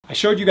I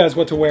showed you guys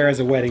what to wear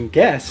as a wedding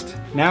guest.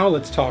 Now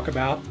let's talk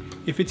about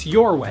if it's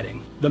your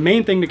wedding. The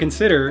main thing to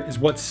consider is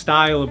what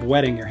style of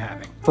wedding you're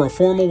having. For a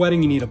formal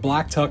wedding, you need a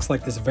black tux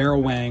like this Vera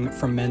Wang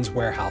from Men's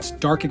Wearhouse.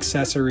 Dark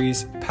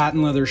accessories,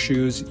 patent leather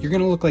shoes. You're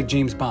gonna look like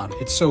James Bond.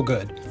 It's so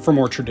good. For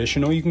more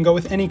traditional, you can go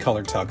with any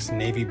color tux.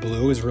 Navy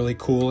blue is really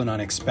cool and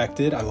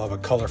unexpected. I love a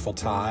colorful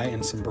tie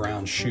and some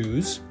brown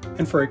shoes.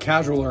 And for a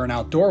casual or an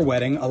outdoor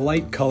wedding, a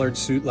light colored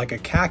suit like a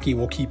khaki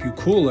will keep you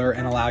cooler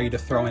and allow you to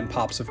throw in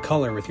pops of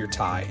color with your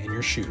tie and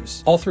your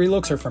shoes. All three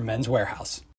looks are from Men's Wearhouse.